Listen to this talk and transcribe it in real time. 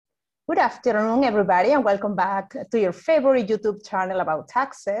Good afternoon, everybody, and welcome back to your favorite YouTube channel about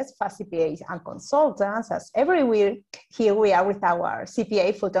taxes, fast CPAs and consultants. As every week, here we are with our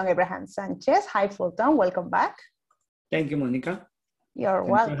CPA, Fulton Abraham Sanchez. Hi, Fulton, welcome back. Thank you, Monica. You're Thanks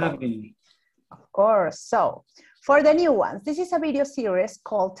welcome. for having me. Of course. So, for the new ones, this is a video series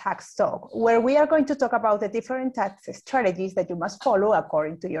called Tax Talk, where we are going to talk about the different tax strategies that you must follow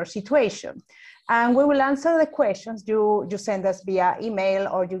according to your situation. And we will answer the questions you send us via email,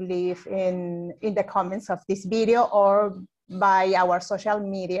 or you leave in the comments of this video, or by our social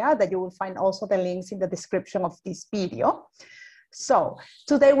media that you will find also the links in the description of this video. So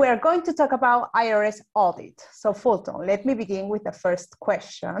today we are going to talk about IRS audit. So Fulton, let me begin with the first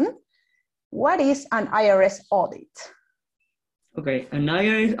question. What is an IRS audit? Okay, an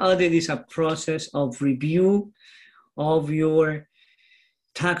IRS audit is a process of review of your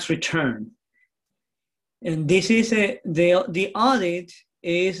tax return. And this is the audit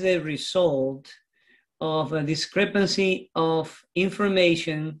is the result of a discrepancy of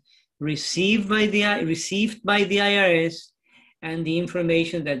information received by the IRS and the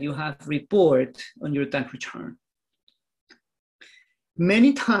information that you have reported on your tax return.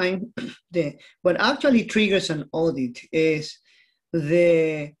 Many times, what actually triggers an audit is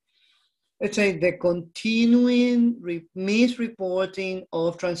the continuing misreporting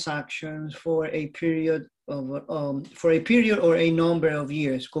of transactions for a period or a number of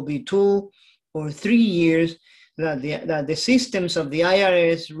years. Could be 2 or 3 years that the systems of the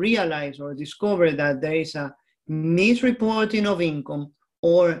IRS realize or discover that there is a misreporting of income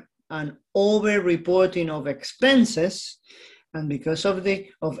or an over-reporting of expenses, and because of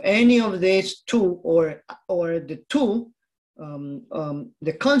any of these two or the two.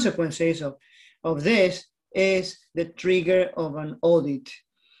 The consequences of this is the trigger of an audit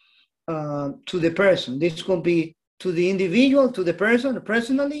to the person. This could be to the individual, to the person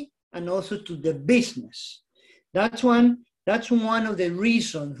personally, and also to the business. That's one of the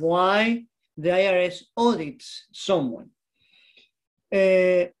reasons why the IRS audits someone.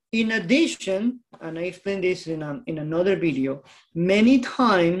 In addition, and I explained this in another video, many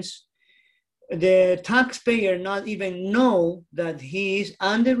times the taxpayer not even know that he is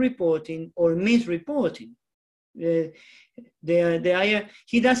underreporting or misreporting. He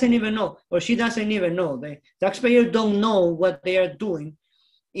doesn't even know, or she doesn't even know. The taxpayer don't know what they are doing,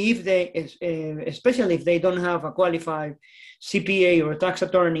 if they, especially if they don't have a qualified CPA or tax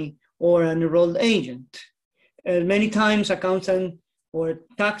attorney or an enrolled agent. Many times accountants or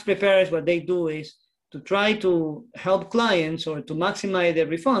tax preparers, what they do is to try to help clients or to maximize the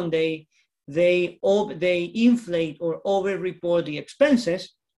refund, they inflate or over-report the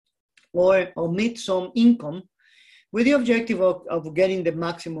expenses or omit some income with the objective of getting the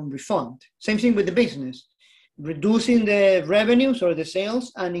maximum refund. Same thing with the business, reducing the revenues or the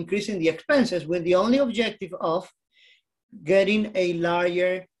sales and increasing the expenses with the only objective of getting a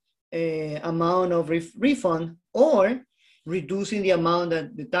larger amount of refund or reducing the amount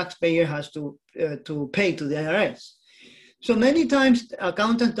that the taxpayer has to pay to the IRS. So many times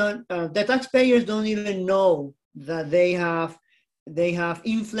accountants the taxpayers don't even know that they have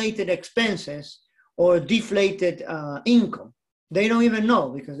inflated expenses or deflated income. They don't even know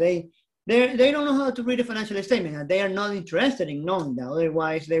because they don't know how to read a financial statement, and they are not interested in knowing that.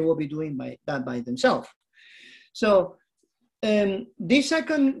 Otherwise, they will be doing that by themselves. So the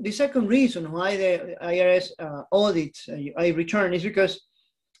second reason why the IRS audits a return is because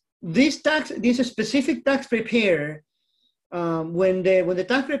this specific tax preparer, when the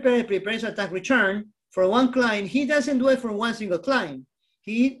tax preparer prepares a tax return for one client, he doesn't do it for one single client.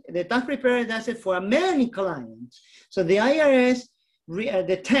 The tax preparer does it for many clients. So the IRS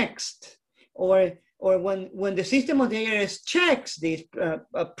the text or when the system of the IRS checks this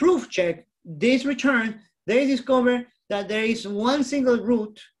proof check this return, they discover that there is one single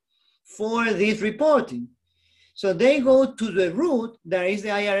route for this reporting. So they go to the route that is the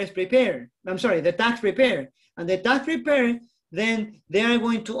IRS preparer. I'm sorry, the tax preparer. And the tax preparer, then they are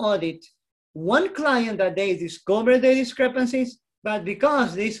going to audit one client that they discover the discrepancies, but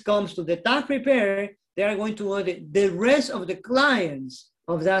because this comes to the tax preparer, they are going to audit the rest of the clients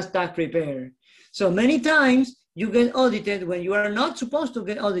of that tax preparer. So many times you get audited when you are not supposed to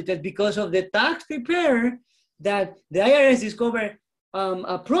get audited because of the tax preparer that the IRS discovered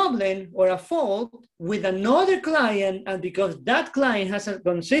a problem or a fault with another client, and because that client has a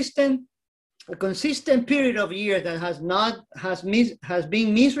consistent period of years that has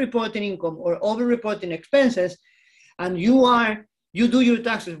been misreporting income or over-reporting expenses, and you do your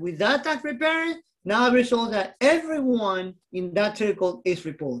taxes with that tax preparer, now the result that everyone in that circle is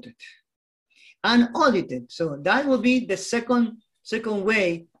reported and audited. So that will be the second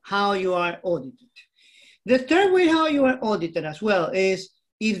way how you are audited. The third way how you are audited as well is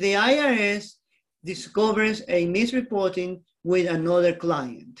if the IRS discovers a misreporting with another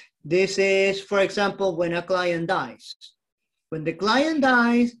client. This is, for example, when a client dies. When the client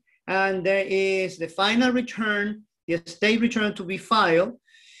dies and there is the final return, the estate return to be filed,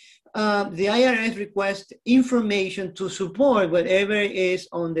 the IRS requests information to support whatever is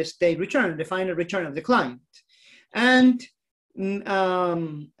on the estate return, the final return of the client. And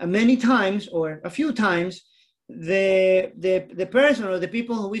many times, or a few times, the person or the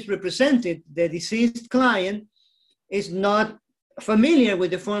people who is represented, the deceased client, is not familiar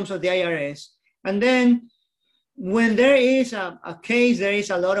with the forms of the IRS. And then when there is a case, there is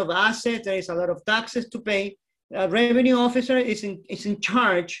a lot of assets, there is a lot of taxes to pay, a revenue officer is in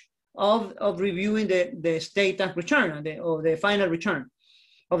charge of reviewing the estate tax return or the final return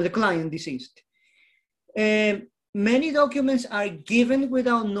of the client deceased. Many documents are given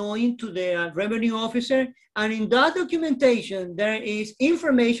without knowing to the revenue officer, and in that documentation, there is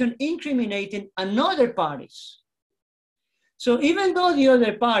information incriminating another parties. So even though the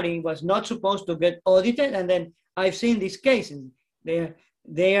other party was not supposed to get audited, and then I've seen these cases, they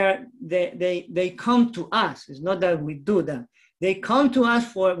come to us. It's not that we do that. They come to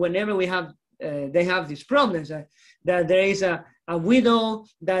us for whenever we have, they have these problems, that there is a widow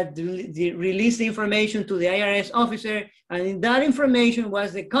that released the information to the IRS officer, and in that information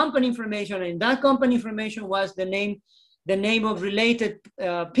was the company information, and in that company information was the name of related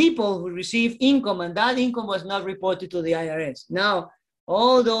people who receive income, and that income was not reported to the IRS. Now,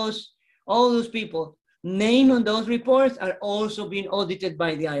 all those people named on those reports are also being audited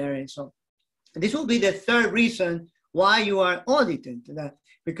by the IRS. So this will be the third reason why you are audited,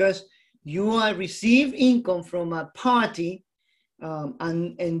 because you are receive income from a party,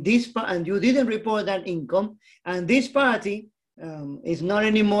 and you didn't report that income, and this party is not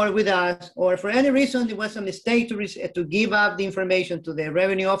anymore with us, or for any reason it was a mistake to give up the information to the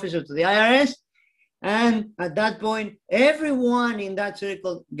revenue officer, to the IRS, and at that point everyone in that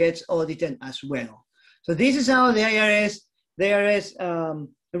circle gets audited as well. So this is how the IRS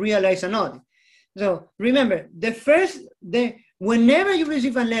realize an audit. So remember, whenever you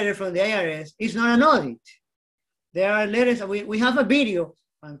receive a letter from the IRS, it's not an audit. There are letters, we have a video,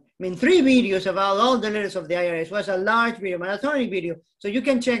 3 videos about all the letters of the IRS. It was a large video, marathonic video. So you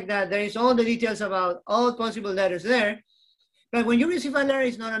can check that. There is all the details about all possible letters there. But when you receive a letter,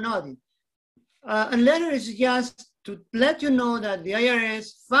 it's not an audit. A letter is just to let you know that the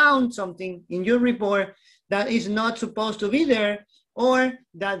IRS found something in your report that is not supposed to be there, or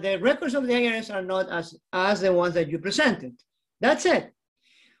that the records of the IRS are not as the ones that you presented. That's it.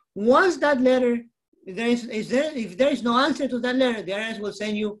 Once that letter, if there is no answer to that letter, the IRS will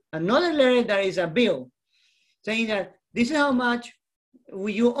send you another letter that is a bill saying that this is how much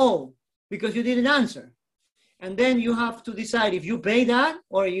you owe because you didn't answer. And then you have to decide if you pay that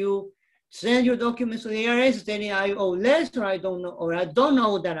or you send your documents to the IRS saying I owe less, or I don't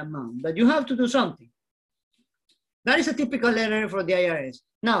know that amount, but you have to do something. That is a typical letter for the IRS.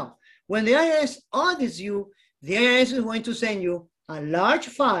 Now, when the IRS audits you, the IRS is going to send you a large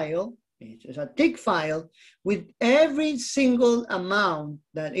file, it's a thick file, with every single amount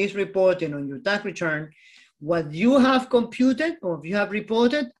that is reported on your tax return, what you have computed or you have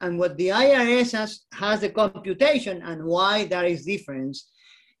reported, and what the IRS has the computation, and why there is difference.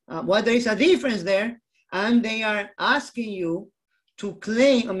 Why there is a difference there, and they are asking you to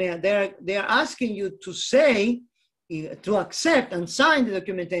claim, they are asking you to say, to accept and sign the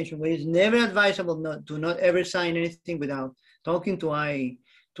documentation, where it's never advisable to not ever sign anything without talking to a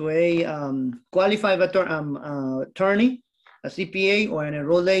qualified attorney, a CPA, or an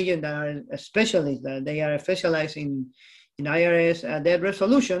enrolled agent that are a specialist, that they are specialized in IRS debt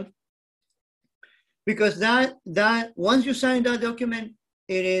resolution. Because that once you sign that document,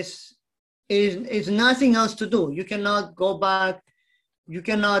 it is nothing else to do. You cannot go back, you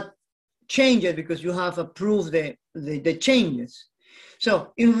cannot change it because you have approved the changes.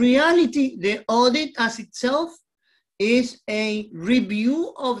 So in reality, the audit as itself is a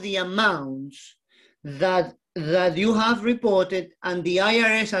review of the amounts that you have reported, and the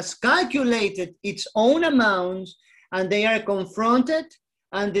IRS has calculated its own amounts, and they are confronted,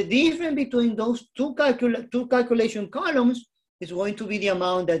 and the difference between those two calculation columns is going to be the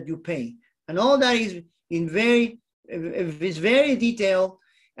amount that you pay. And all that is very detailed,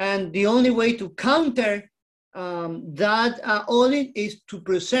 and the only way to counter that audit is to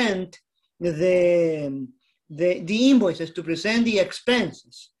present the invoices, to present the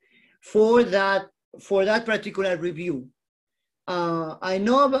expenses for that particular review. I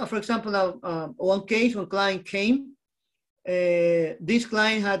know about, for example, one case when client came this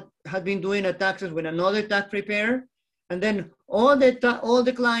client had been doing a taxes with another tax preparer, and then all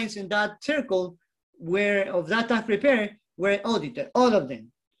the clients in that circle of that tax preparer were audited, all of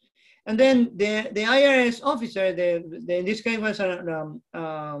them. And then the IRS officer, in this case was a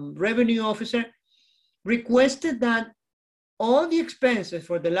revenue officer, requested that all the expenses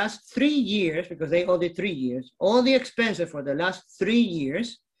for the last 3 years, because they audit 3 years, all the expenses for the last 3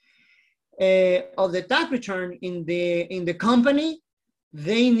 years of the tax return in the company,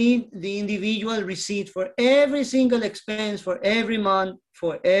 they need the individual receipt for every single expense for every month,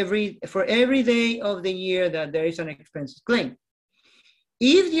 for every day of the year that there is an expense claim.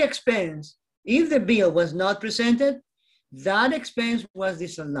 If the bill was not presented, that expense was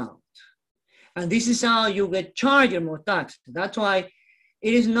disallowed. And this is how you get charged more taxes. That's why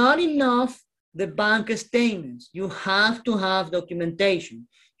it is not enough the bank statements. You have to have documentation.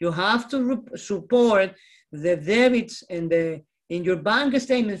 You have to support the debits in your bank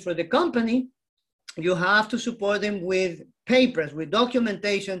statements for the company. You have to support them with papers, with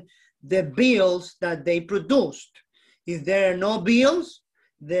documentation, the bills that they produced. If there are no bills,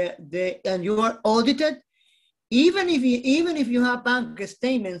 and you are audited, even if you have bank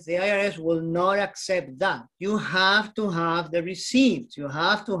statements, the IRS will not accept that. You have to have the receipts. You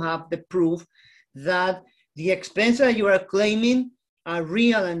have to have the proof that the expenses that you are claiming are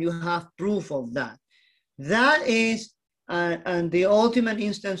real, and you have proof of that. That is and the ultimate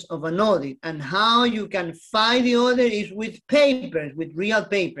instance of an audit. And how you can fight the audit is with papers, with real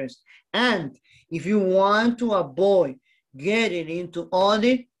papers. And if you want to avoid getting into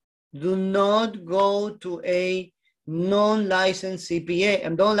audit, do not go to a non-licensed CPA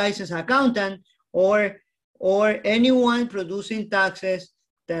and non-licensed accountant or anyone producing taxes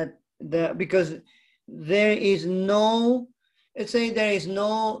because there is no, let's say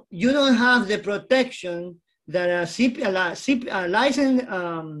you don't have the protection that a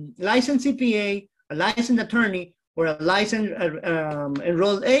licensed CPA, a licensed attorney, or a licensed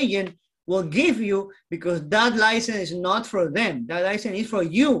enrolled agent will give you, because that license is not for them. That license is for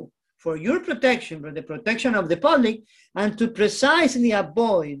you, for your protection, for the protection of the public, and to precisely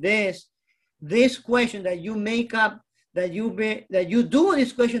avoid this question that you make up, that you do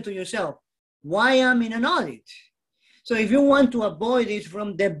this question to yourself: why am I in an audit? So if you want to avoid this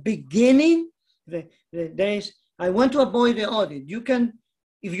from the beginning, I want to avoid the audit. You can,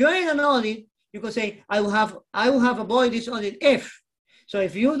 if you're in an audit, you can say, I will have avoided this audit if. So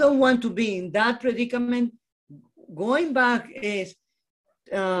if you don't want to be in that predicament, going back is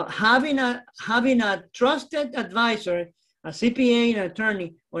having a trusted advisor, a CPA, an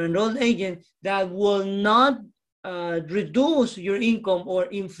attorney, or an enrolled agent that will not reduce your income or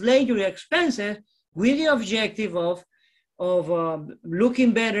inflate your expenses with the objective of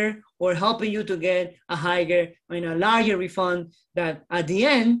looking better or helping you to get a higher and a larger refund that at the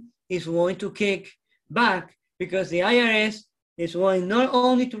end is going to kick back, because the IRS is going not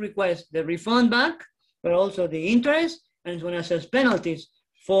only to request the refund back, but also the interest, and it's going to assess penalties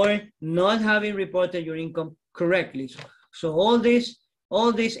for not having reported your income correctly. So all these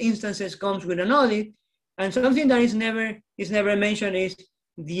instances comes with an audit, and something that is never mentioned is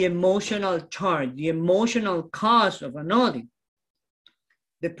the emotional charge, the emotional cost of an audit.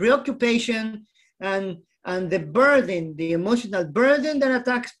 The preoccupation and the burden, the emotional burden that a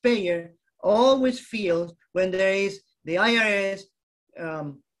taxpayer always feels when there is the IRS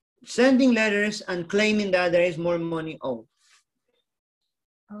sending letters and claiming that there is more money owed.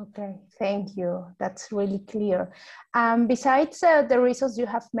 Okay, thank you. That's really clear. Besides the reasons you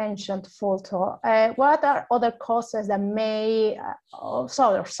have mentioned, Fulto, what are other causes that may, what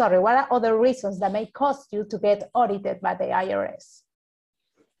are other reasons that may cause you to get audited by the IRS?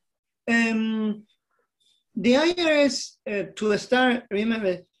 The IRS, to start,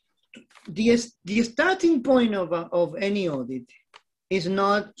 remember, the starting point of any audit is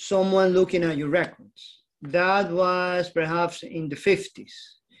not someone looking at your records. That was perhaps in the 50s.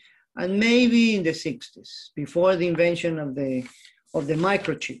 And maybe in the 60s, before the invention of the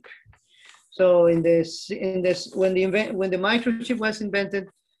microchip. So when the microchip was invented,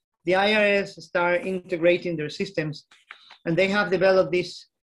 the IRS started integrating their systems, and they have developed this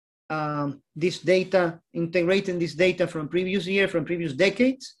data, integrating this data from previous year, from previous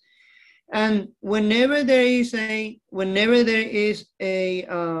decades. And whenever there is a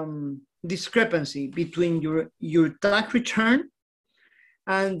discrepancy between your tax return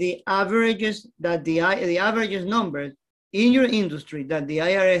and the averages that the averages numbers in your industry that the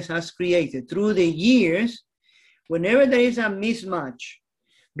IRS has created through the years, whenever there is a mismatch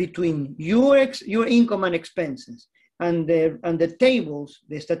between your income and expenses and the tables,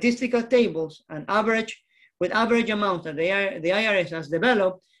 the statistical tables, and average with average amounts that the IRS has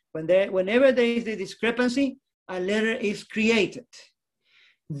developed, whenever there is a discrepancy, a letter is created.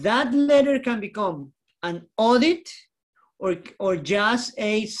 That letter can become an audit or just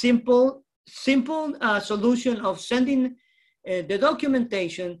a simple solution of sending the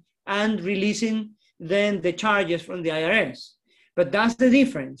documentation and releasing then the charges from the IRS. But that's the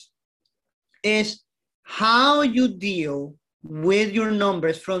difference, is how you deal with your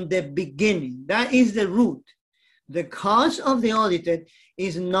numbers from the beginning. That is the root. The cause of the audited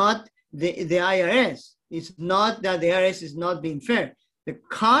is not the IRS. It's not that the IRS is not being fair. The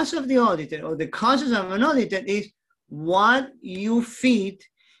cause of the audited or the causes of an audited is what you feed,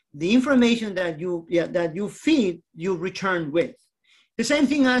 the information that you feed, you return with. The same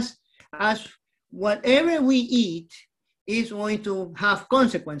thing as whatever we eat is going to have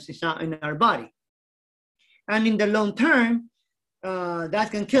consequences in our body. And in the long term, that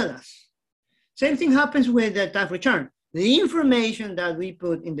can kill us. Same thing happens with the tax return. The information that we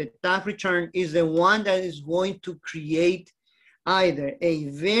put in the tax return is the one that is going to create either a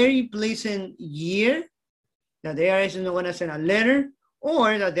very pleasant year, that the IRS is not going to send a letter,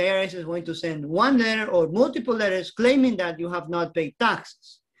 or that the IRS is going to send one letter or multiple letters claiming that you have not paid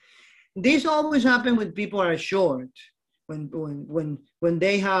taxes. This always happens when people are short, when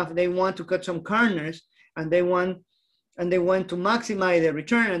they want to cut some corners and they want to maximize the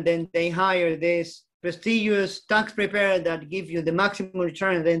return, and then they hire this prestigious tax preparer that gives you the maximum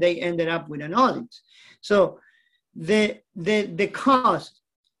return, and then they ended up with an audit. So the cost,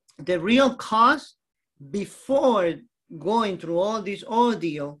 the real cost before going through all this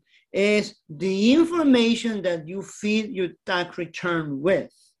ordeal is the information that you feed your tax return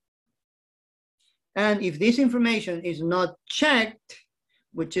with. And if this information is not checked,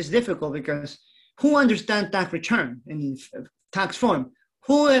 which is difficult because who understands tax return in tax form?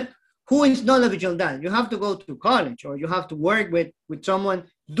 Who is knowledgeable on that? You have to go to college, or you have to work with someone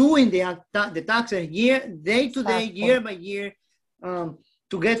doing the taxes day to day, year by year,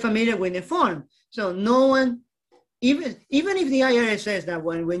 to get familiar with the form. So no one, even if the IRS says that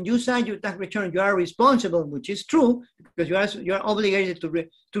when you sign your tax return, you are responsible, which is true, because you are obligated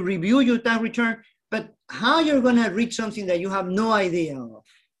to review your tax return, but how you're going to read something that you have no idea of.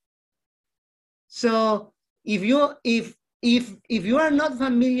 So if you are not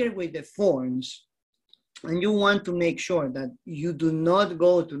familiar with the forms and you want to make sure that you do not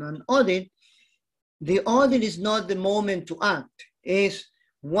go to an audit, the audit is not the moment to act. It's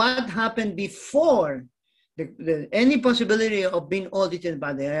what happened before any possibility of being audited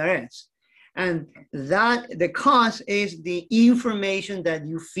by the IRS. And that the cause is the information that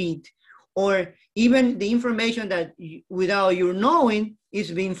you feed, or even the information that without your knowing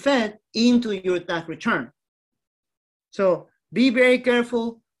is being fed into your tax return. So be very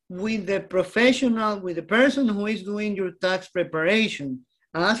careful with the professional, with the person who is doing your tax preparation.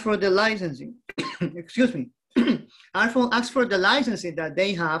 Ask for the licensing, excuse me. Ask for the licensing that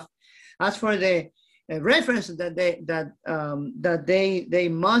they have. Ask for the reference that they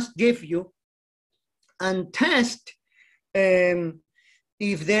must give you, and test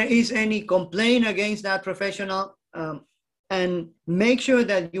if there is any complaint against that professional, and make sure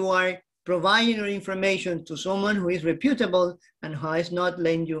that you are providing your information to someone who is reputable and who has not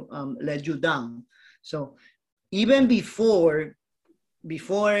let you down. So even before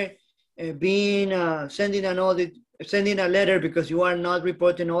sending an audit, sending a letter because you are not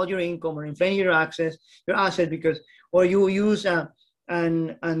reporting all your income or inflating your assets because, or you use a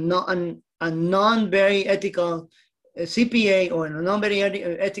non-very ethical CPA or a non-very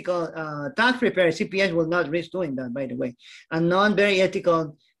ethical tax preparer. CPAs will not risk doing that, by the way. A non-very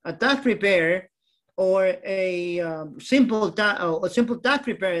ethical tax preparer, or a simple tax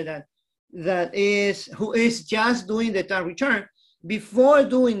preparer who is just doing the tax return. Before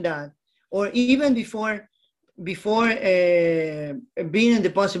doing that, or even before being in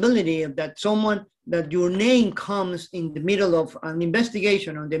the possibility of that your name comes in the middle of an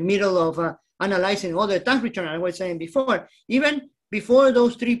investigation, or in the middle of analyzing all the tax return, I was saying before, even before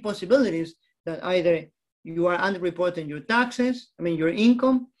those three possibilities, that either you are underreporting your taxes, your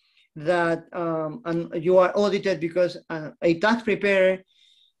income, that and you are audited because a tax preparer,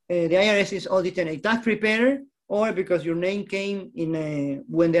 the IRS is auditing a tax preparer, or because your name came in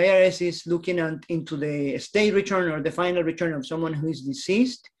when the IRS is looking into the state return or the final return of someone who is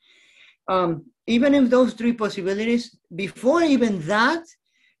deceased. Even if those three possibilities, before even that,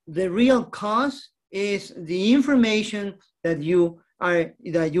 the real cause is the information that you are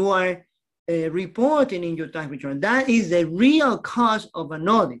reporting in your tax return. That is the real cause of an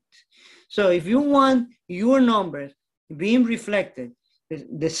audit. So if you want your numbers being reflected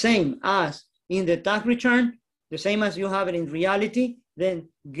the same as in the tax return, the same as you have it in reality, then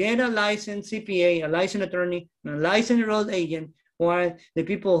get a licensed CPA, a licensed attorney, and a licensed enrolled agent, who are the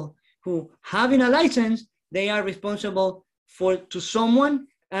people who, having a license, they are responsible to someone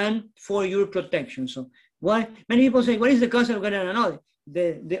and for your protection. So why many people say, what is the cost of getting an audit?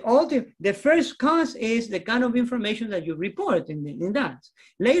 The first cost is the kind of information that you report in that.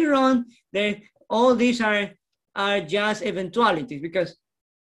 Later on, all these are just eventualities, because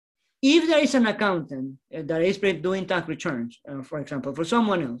if there is an accountant that is doing tax returns, for example, for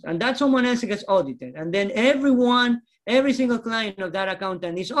someone else, and that someone else gets audited, and then every single client of that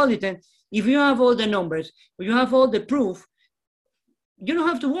accountant is audited, if you have all the numbers, if you have all the proof, you don't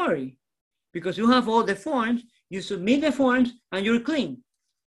have to worry, because you have all the forms, you submit the forms, and you're clean.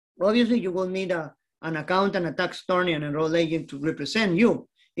 Obviously, you will need an accountant, a tax attorney, and an enrolled agent to represent you.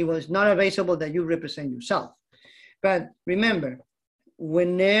 It was not advisable that you represent yourself. But remember,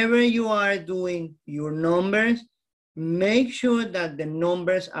 whenever you are doing your numbers, make sure that the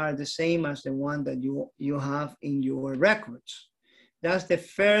numbers are the same as the one that you have in your records. That's the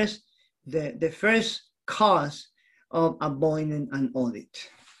first cause of avoiding an audit.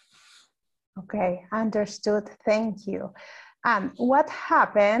 Okay, understood. Thank you. What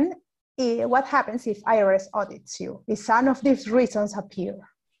happens if IRS audits you? If some of these reasons appear?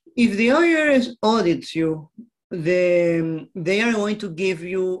 If the IRS audits you, they are going to give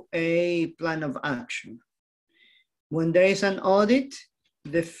you a plan of action. When there is an audit,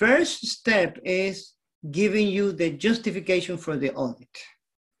 the first step is giving you the justification for the audit.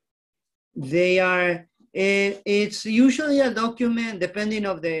 It's usually a document depending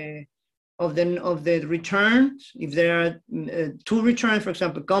of the returns. If there are two returns, for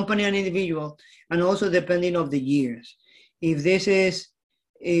example, company and individual, and also depending of the years. If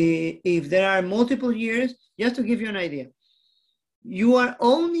there are multiple years, just to give you an idea,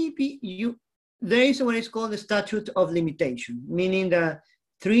 there is what is called the statute of limitation, meaning that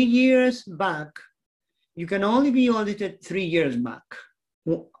 3 years back, you can only be audited 3 years back,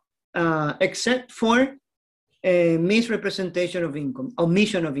 except for misrepresentation of income,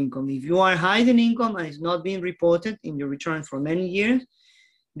 omission of income. If you are hiding income and it's not being reported in your return for many years,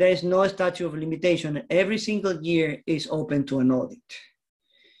 there is no statute of limitation. Every single year is open to an audit.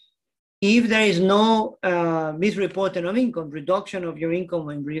 If there is no misreporting of income, reduction of your income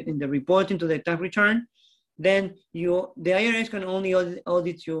in the reporting to the tax return, then the IRS can only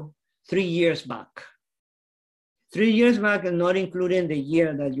audit you 3 years back. 3 years back, and not including the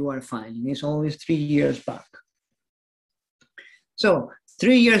year that you are filing. It's always 3 years back. So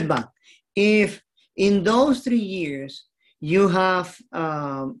 3 years back, if in those 3 years you have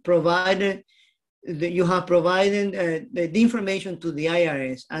provided the information to the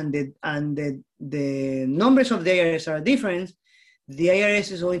IRS, and the numbers of the IRS are different, the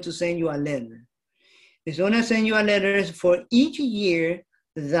IRS is going to send you a letter. It's going to send you a letter for each year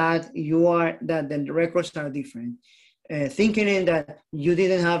that the records are different. Thinking that you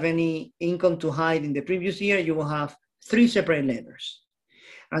didn't have any income to hide in the previous year, you will have 3 separate letters.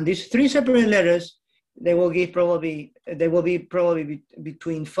 And these 3 separate letters, they will be probably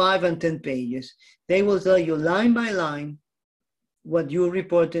between 5 and 10 pages. They will tell you line by line what you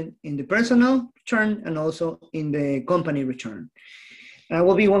reported in the personal return and also in the company return. That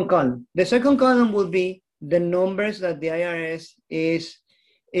will be one column. The second column will be the numbers that the IRS is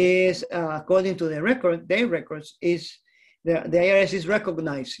according to their records, the IRS is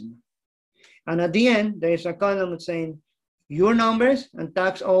recognizing. And at the end, there is a column saying your numbers and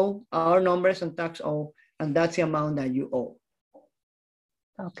tax owe, our numbers and tax owe, and that's the amount that you owe.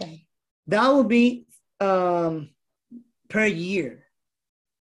 Okay. That will be per year.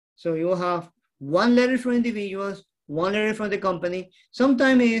 So you will have 1 letter for individuals, 1 letter for the company.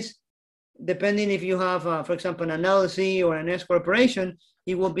 Sometimes it's, depending if you have, for example, an LLC or an S corporation,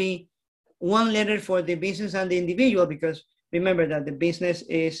 it will be 1 letter for the business and the individual, because remember that the business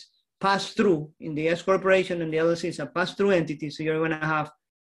is passed through. In the S corporation and the LLC is a pass-through entity. So you're going to have,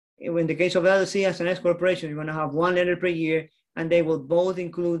 in the case of LLC as an S corporation, you're going to have 1 letter per year, and they will both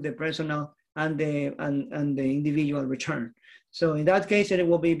include the personal and the individual return. So in that case, it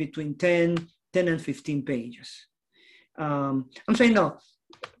will be between 10 and 15 pages. I'm saying no,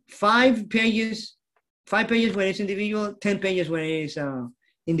 5 pages where it's individual, 10 pages where it is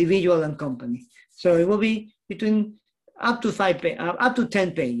individual and company. So it will be between up to 10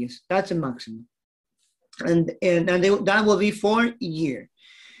 pages. That's the maximum, and that will be for a year.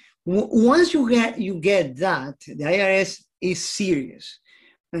 Once you get that, the IRS is serious,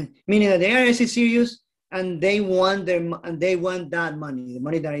 meaning that the IRS is serious, and they want that money, the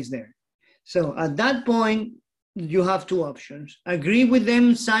money that is there. So at that point, you have two options: agree with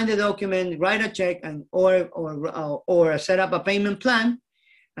them, sign the document, write a check, and or set up a payment plan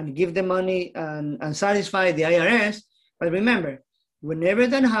and give the money and satisfy the IRS. But remember, whenever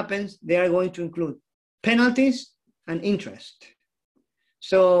that happens, they are going to include penalties and interest.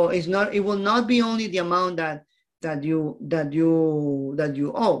 So it will not be only the amount that you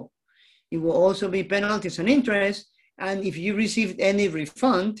owe. It will also be penalties and interest. And if you received any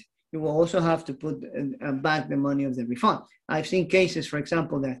refund, you will also have to put back the money of the refund. I've seen cases, for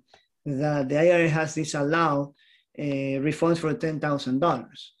example, that the IRS has disallowed refunds for $10,000,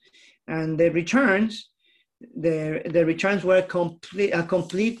 and the returns were a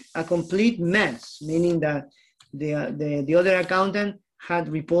complete mess, meaning that the other accountant had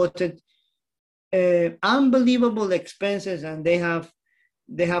reported unbelievable expenses, and they have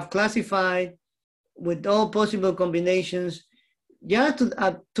classified with all possible combinations, to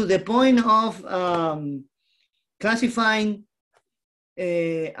the point of classifying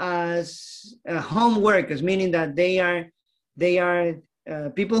as home workers, meaning that they are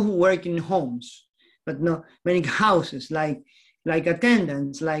people who work in homes, but not many houses, like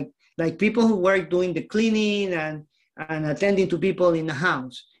attendants, like people who work doing the cleaning and attending to people in the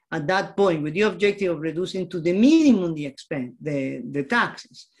house. At that point, with the objective of reducing to the minimum the expense, the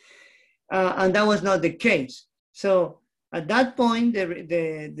taxes, and that was not the case. So at that point, the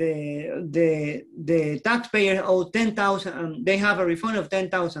taxpayer owed $10,000. They have a refund of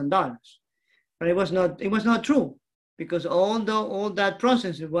 $10,000, but it was not true, because all that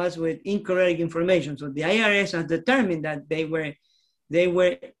process was with incorrect information. So the IRS has determined that they were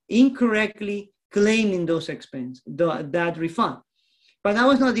incorrectly claiming those expenses, that refund. But that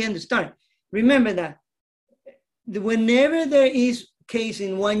was not the end of the story. Remember that whenever there is case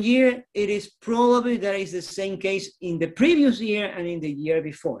in 1 year, it is probably there is the same case in the previous year and in the year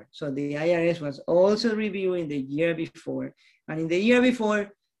before. So the IRS was also reviewing the year before. And in the year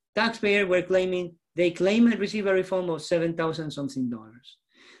before, taxpayers were claiming, they claimed and received a refund of $7,000 something.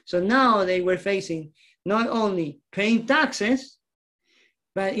 So now they were facing not only paying taxes,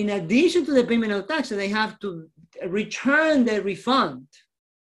 but in addition to the payment of taxes, they have to return the refund.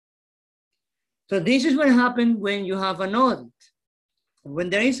 So this is what happens when you have an audit. When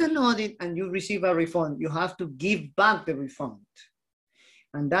there is an audit and you receive a refund, you have to give back the refund.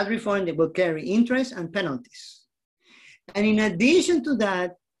 And that refund will carry interest and penalties. And in addition to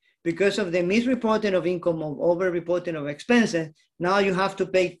that, because of the misreporting of income or over-reporting of expenses, now you have to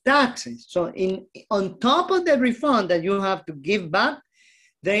pay taxes. So on top of the refund that you have to give back,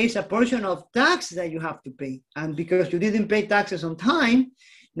 there is a portion of tax that you have to pay. And because you didn't pay taxes on time,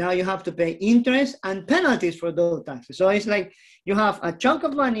 now you have to pay interest and penalties for those taxes. So it's like you have a chunk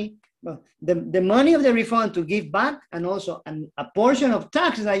of money, well, the money of the refund to give back, and also a portion of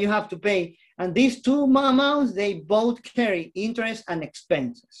taxes that you have to pay. And these two amounts, they both carry interest and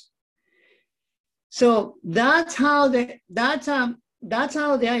expenses. So that's how the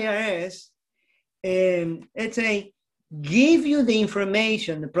IRS, give you the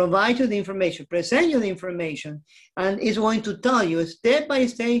information, provide you the information, present you the information, and is going to tell you step by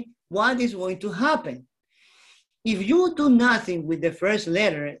step what is going to happen. If you do nothing with the first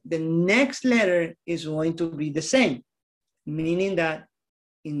letter, the next letter is going to be the same, meaning that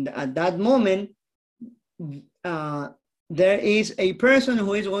at that moment, there is a person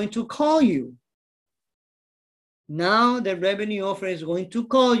who is going to call you. Now the revenue officer is going to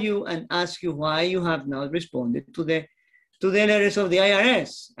call you and ask you why you have not responded to the letters of the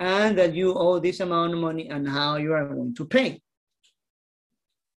IRS, and that you owe this amount of money and how you are going to pay.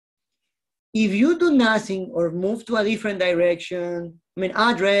 If you do nothing or move to a different direction,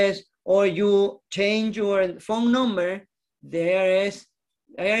 address, or you change your phone number, the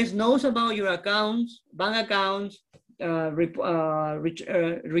IRS knows about your accounts, bank accounts,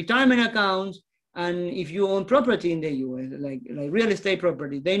 retirement accounts, and if you own property in the US, like real estate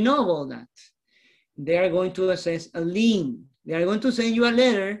property, they know all that. They are going to assess a lien. They are going to send you a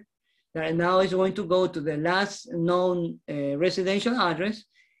letter that now is going to go to the last known residential address.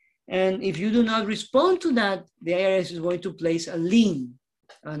 And if you do not respond to that, the IRS is going to place a lien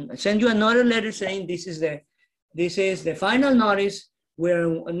and send you another letter saying this is the final notice. We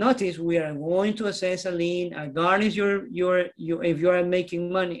are going to assess a lien and garnish your if you are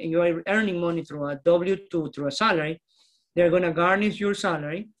making money and you are earning money through a W-2, through a salary, they're going to garnish your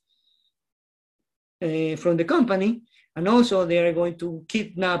salary from the company, and also they are going to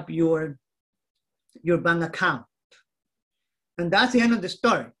kidnap your bank account. And that's the end of the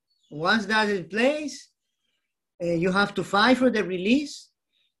story. Once that is in place, you have to file for the release.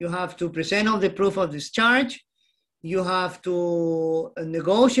 You have to present all the proof of discharge. You have to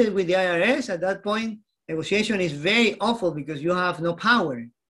negotiate with the IRS. At that point, negotiation is very awful because you have no power.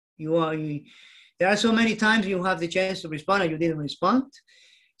 There are so many times you have the chance to respond and you didn't respond.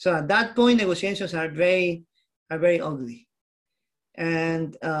 So at that point, negotiations are very ugly.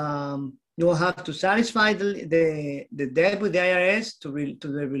 And you will have to satisfy the debt with the IRS to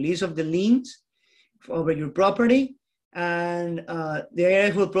the release of the liens over your property. And the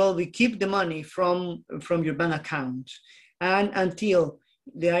IRS will probably keep the money from your bank account. And until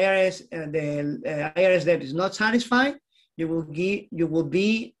the IRS debt is not satisfied, you will keep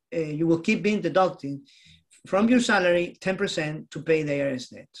being deducted from your salary 10% to pay the IRS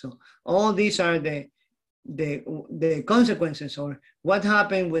debt. So all these are the consequences, or what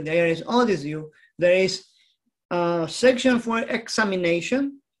happened when the IRS audits you. There is a section for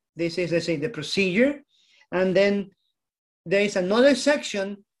examination. This is, let's say, the procedure. And then there is another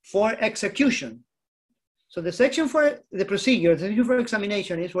section for execution. So the section for the procedure, the section for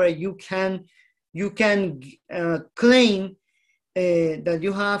examination, is where you can claim that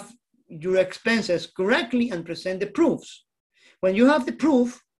you have your expenses correctly and present the proofs. When you have the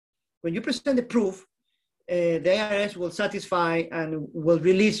proof, when you present the proof, the IRS will satisfy and will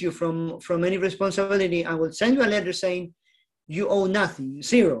release you from any responsibility and will send you a letter saying you owe nothing,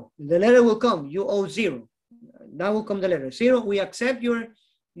 zero. The letter will come, you owe zero. That will come the letter, zero. We accept your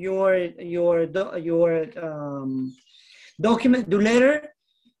document, the letter,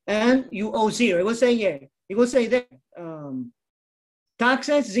 and you owe zero. It will say, yeah. It will say that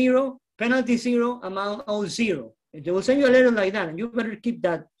taxes zero, penalty zero, amount owed zero. They will send you a letter like that, and you better keep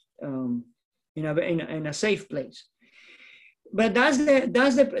that in a safe place. But that's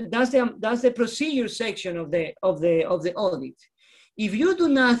the procedure section of the audit. If you do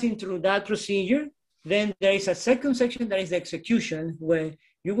nothing through that procedure, then there is a second section that is the execution, where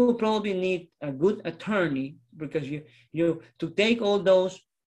you will probably need a good attorney, because you to take all those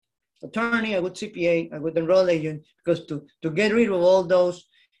attorney, a good CPA, a good enrolled agent, because to get rid of all those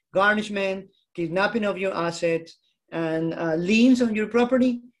garnishment, kidnapping of your assets, and liens on your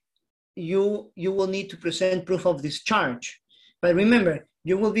property, you will need to present proof of discharge. But remember,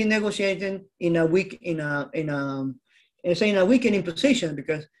 you will be negotiating in a weakening position,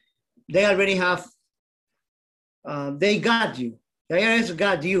 because they already have, they got you. The IRS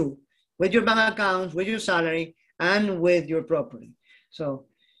got you with your bank accounts, with your salary, and with your property. So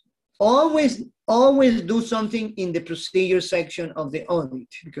always do something in the procedure section of the audit,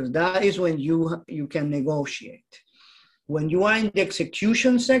 because that is when you can negotiate. When you are in the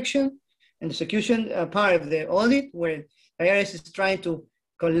execution section, and the execution part of the audit, where the IRS is trying to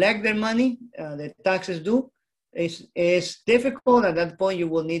collect their money, the taxes due, is difficult. At that point, you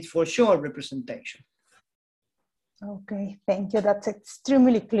will need for sure representation. Okay, thank you. That's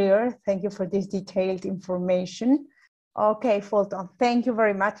extremely clear. Thank you for this detailed information. Okay, Fulton, thank you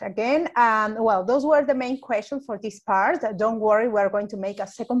very much again. Well, those were the main questions for this part. Don't worry, we're going to make a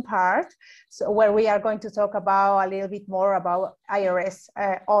second part, where we are going to talk about a little bit more about IRS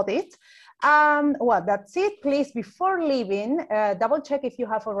audit. Well, that's it. Please, before leaving, double check if you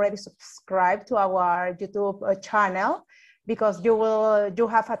have already subscribed to our YouTube channel, because you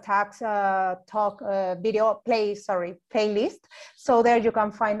have a tax talk video playlist. So there you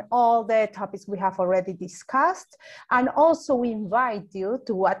can find all the topics we have already discussed. And also we invite you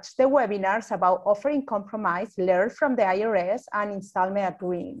to watch the webinars about offering compromise, learn from the IRS, and installment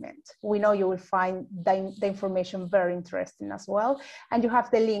agreement. We know you will find the information very interesting as well. And you have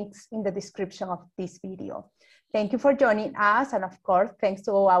the links in the description of this video. Thank you for joining us. And of course, thanks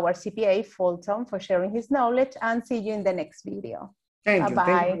to our CPA, Fulton, for sharing his knowledge, and see you in the next video. Thank you.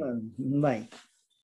 Bye-bye. Bye.